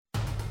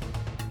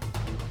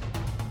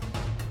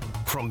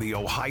From the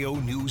Ohio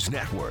News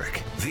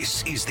Network,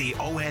 this is the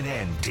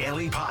ONN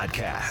Daily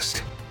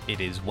Podcast. It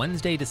is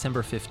Wednesday,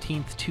 December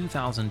 15th,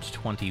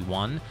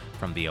 2021.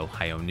 From the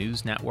Ohio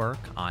News Network,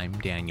 I'm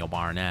Daniel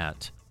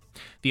Barnett.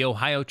 The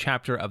Ohio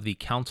chapter of the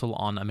Council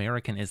on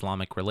American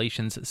Islamic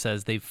Relations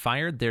says they've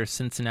fired their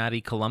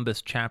Cincinnati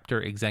Columbus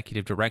chapter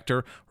executive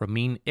director,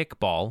 Ramin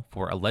Iqbal,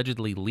 for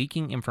allegedly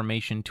leaking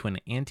information to an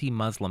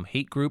anti-Muslim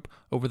hate group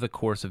over the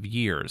course of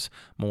years.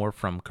 More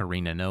from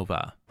Karina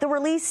Nova. The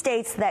release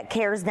states that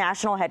CARE's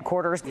national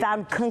headquarters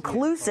found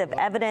conclusive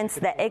evidence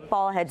that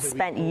Iqbal had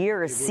spent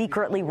years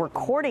secretly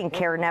recording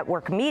CARE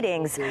network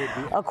meetings.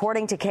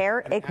 According to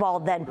CARE,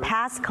 Iqbal then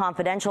passed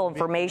confidential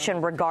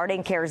information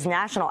regarding CARE's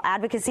national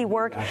advocacy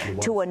work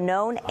to a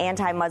known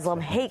anti-Muslim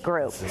hate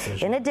group.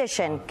 In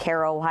addition,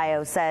 CARE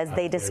Ohio says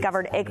they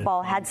discovered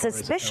Iqbal had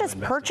suspicious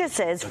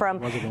purchases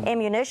from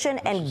ammunition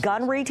and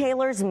gun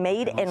retailers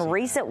made in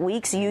recent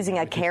weeks using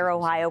a CARE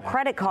Ohio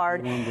credit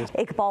card.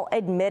 Iqbal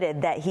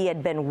admitted that he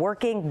had been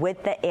working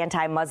with the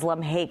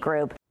anti-Muslim hate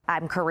group.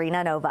 I'm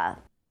Karina Nova.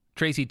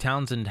 Tracy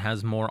Townsend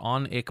has more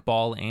on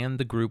Iqbal and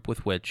the group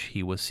with which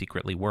he was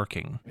secretly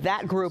working.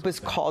 That group is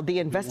called the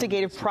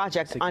Investigative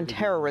Project on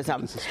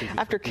Terrorism.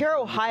 After CARE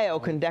Ohio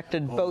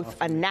conducted both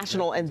a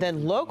national and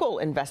then local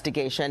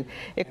investigation,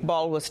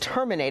 Iqbal was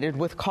terminated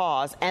with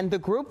cause, and the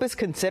group is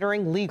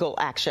considering legal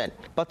action.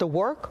 But the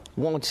work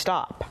won't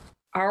stop.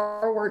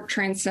 Our work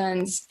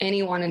transcends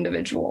any one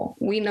individual.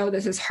 We know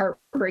this is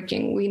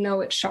heartbreaking. We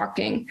know it's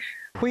shocking.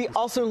 We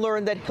also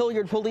learned that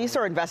Hilliard police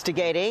are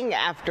investigating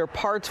after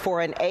parts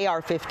for an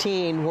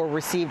AR-15 were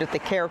received at the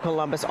CARE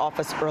Columbus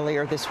office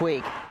earlier this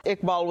week.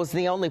 Iqbal was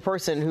the only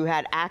person who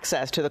had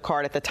access to the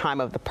card at the time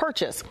of the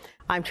purchase.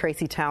 I'm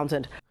Tracy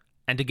Townsend.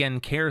 And again,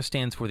 CARE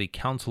stands for the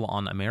Council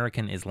on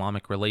American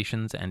Islamic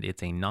Relations, and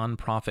it's a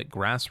nonprofit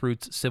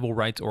grassroots civil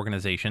rights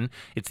organization.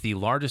 It's the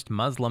largest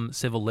Muslim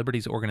civil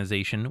liberties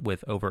organization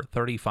with over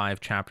 35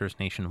 chapters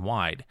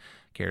nationwide.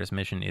 CARE's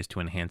mission is to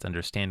enhance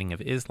understanding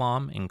of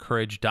Islam,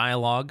 encourage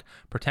dialogue,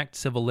 protect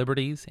civil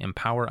liberties,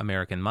 empower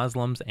American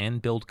Muslims, and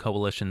build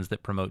coalitions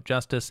that promote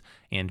justice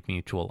and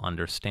mutual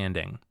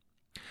understanding.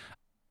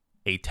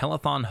 A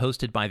telethon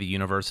hosted by the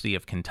University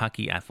of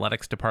Kentucky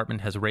Athletics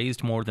Department has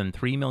raised more than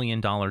 $3 million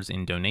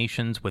in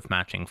donations with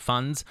matching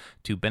funds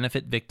to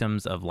benefit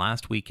victims of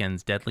last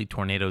weekend's deadly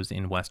tornadoes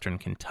in western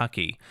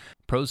Kentucky.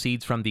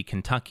 Proceeds from the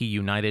Kentucky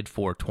United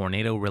for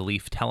Tornado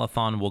Relief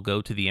Telethon will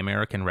go to the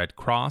American Red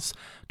Cross.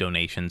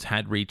 Donations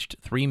had reached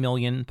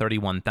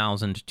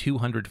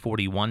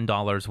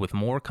 $3,031,241, with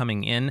more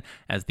coming in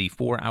as the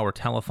 4-hour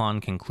telethon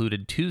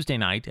concluded Tuesday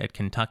night at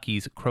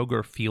Kentucky's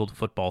Kroger Field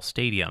Football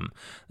Stadium.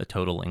 The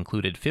total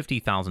included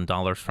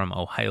 $50,000 from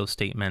Ohio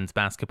State men's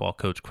basketball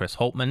coach Chris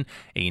Holtmann,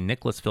 a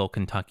Nicholasville,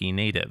 Kentucky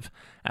native.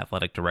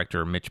 Athletic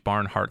Director Mitch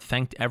Barnhart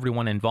thanked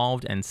everyone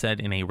involved and said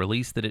in a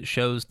release that it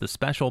shows the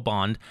special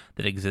bond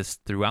that exists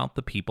throughout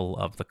the people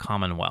of the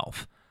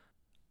Commonwealth.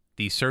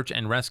 The search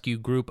and rescue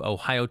group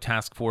Ohio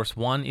Task Force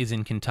 1 is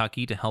in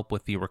Kentucky to help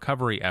with the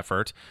recovery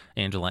effort.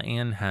 Angela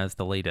Ann has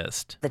the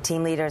latest. The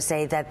team leaders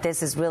say that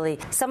this is really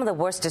some of the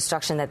worst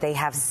destruction that they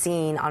have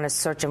seen on a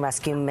search and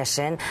rescue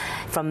mission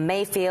from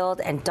Mayfield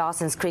and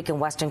Dawson's Creek in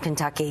western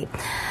Kentucky.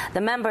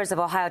 The members of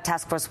Ohio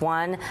Task Force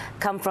 1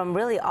 come from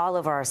really all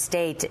over our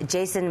state.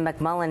 Jason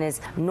McMullen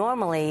is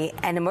normally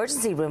an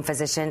emergency room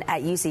physician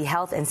at UC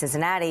Health in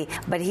Cincinnati,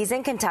 but he's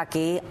in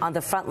Kentucky on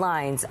the front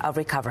lines of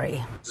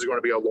recovery. This is going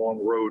to be a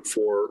long road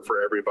for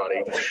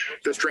everybody.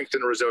 The strength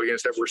and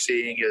resilience that we're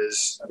seeing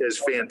is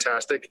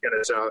fantastic, and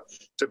it's a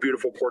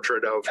beautiful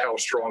portrait of how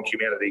strong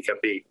humanity can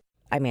be.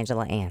 I'm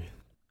Angela Ann.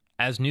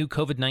 As new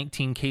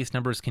COVID-19 case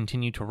numbers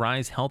continue to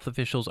rise, health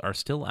officials are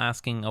still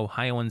asking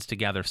Ohioans to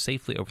gather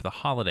safely over the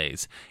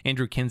holidays.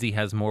 Andrew Kinsey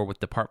has more with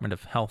Department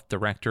of Health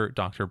Director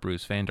Dr.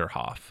 Bruce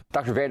Vanderhoff.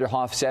 Dr.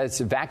 Vanderhoff says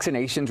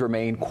vaccinations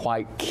remain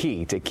quite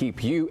key to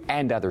keep you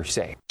and others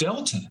safe.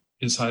 Delta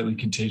is highly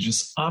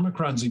contagious.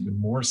 Omicron's even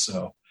more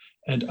so.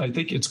 And I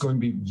think it's going to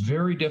be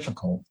very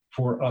difficult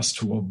for us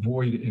to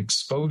avoid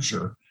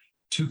exposure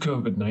to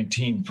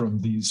COVID-19 from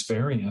these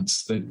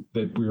variants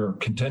that we are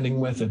contending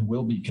with and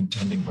will be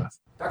contending with.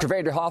 Dr.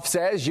 Vanderhoff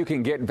says you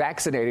can get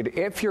vaccinated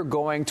if you're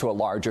going to a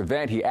large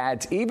event. He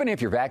adds, even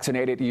if you're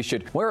vaccinated, you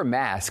should wear a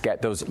mask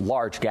at those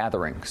large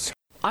gatherings.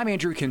 I'm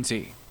Andrew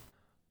Kinsey.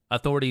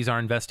 Authorities are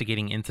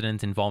investigating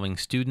incidents involving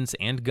students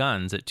and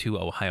guns at 2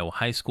 Ohio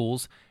high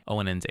schools.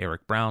 ONN's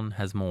Eric Brown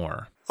has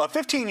more. A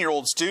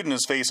 15-year-old student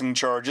is facing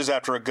charges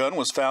after a gun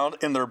was found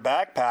in their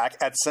backpack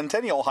at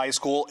Centennial High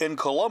School in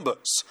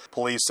Columbus.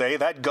 Police say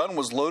that gun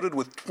was loaded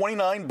with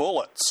 29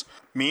 bullets.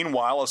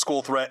 Meanwhile, a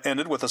school threat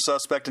ended with a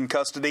suspect in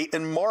custody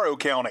in Morrow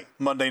County.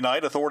 Monday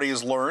night,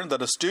 authorities learned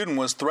that a student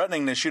was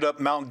threatening to shoot up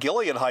Mount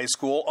Gilead High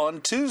School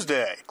on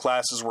Tuesday.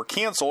 Classes were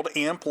canceled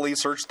and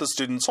police searched the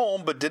student's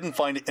home but didn't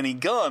find any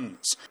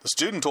guns. The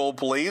student told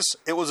police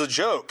it was a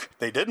joke.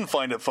 They didn't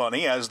find it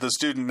funny as the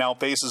student now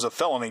faces a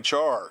felony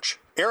charge.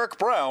 Eric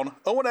Brown,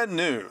 ONN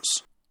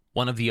News.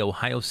 One of the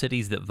Ohio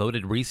cities that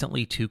voted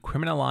recently to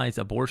criminalize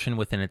abortion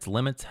within its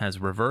limits has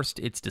reversed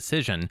its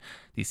decision.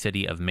 The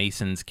city of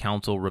Mason's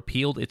council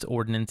repealed its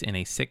ordinance in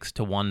a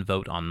 6-1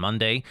 vote on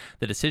Monday.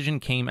 The decision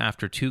came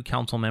after 2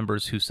 council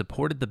members who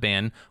supported the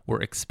ban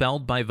were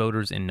expelled by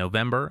voters in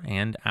November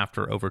and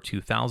after over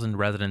 2,000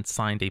 residents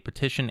signed a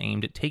petition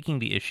aimed at taking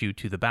the issue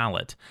to the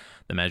ballot.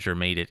 The measure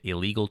made it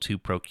illegal to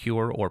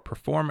procure or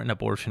perform an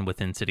abortion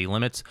within city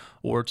limits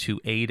or to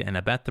aid and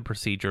abet the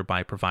procedure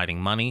by providing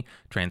money,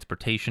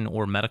 transportation,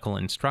 or medical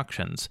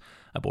instructions.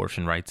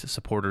 Abortion rights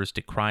supporters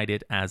decried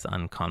it as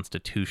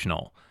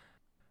unconstitutional.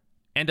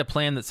 And a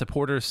plan that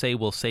supporters say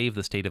will save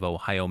the state of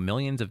Ohio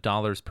millions of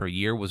dollars per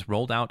year was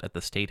rolled out at the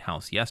State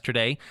House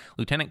yesterday.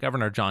 Lieutenant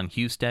Governor Jon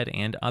Husted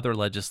and other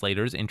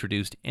legislators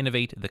introduced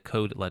Innovate the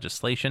Code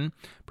legislation.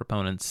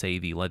 Proponents say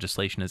the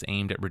legislation is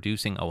aimed at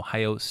reducing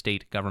Ohio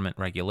state government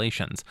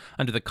regulations.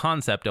 Under the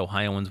concept,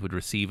 Ohioans would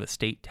receive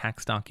state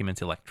tax documents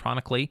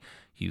electronically.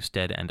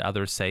 Husted and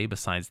others say,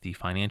 besides the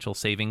financial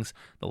savings,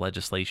 the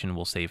legislation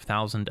will save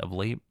thousands of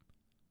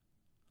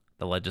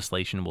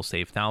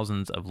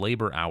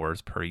labor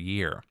hours per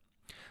year.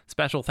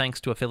 Special thanks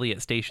to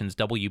affiliate stations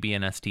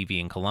WBNS-TV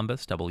in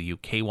Columbus,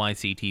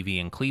 WKYC-TV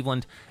in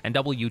Cleveland, and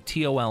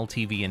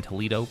WTOL-TV in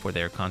Toledo for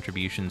their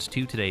contributions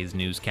to today's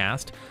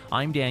newscast.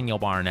 I'm Daniel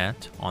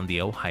Barnett on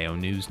the Ohio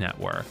News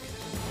Network.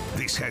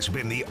 This has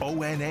been the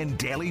ONN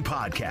Daily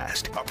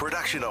Podcast, a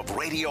production of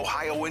Radio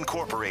Ohio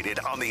Incorporated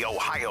on the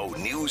Ohio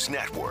News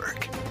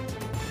Network.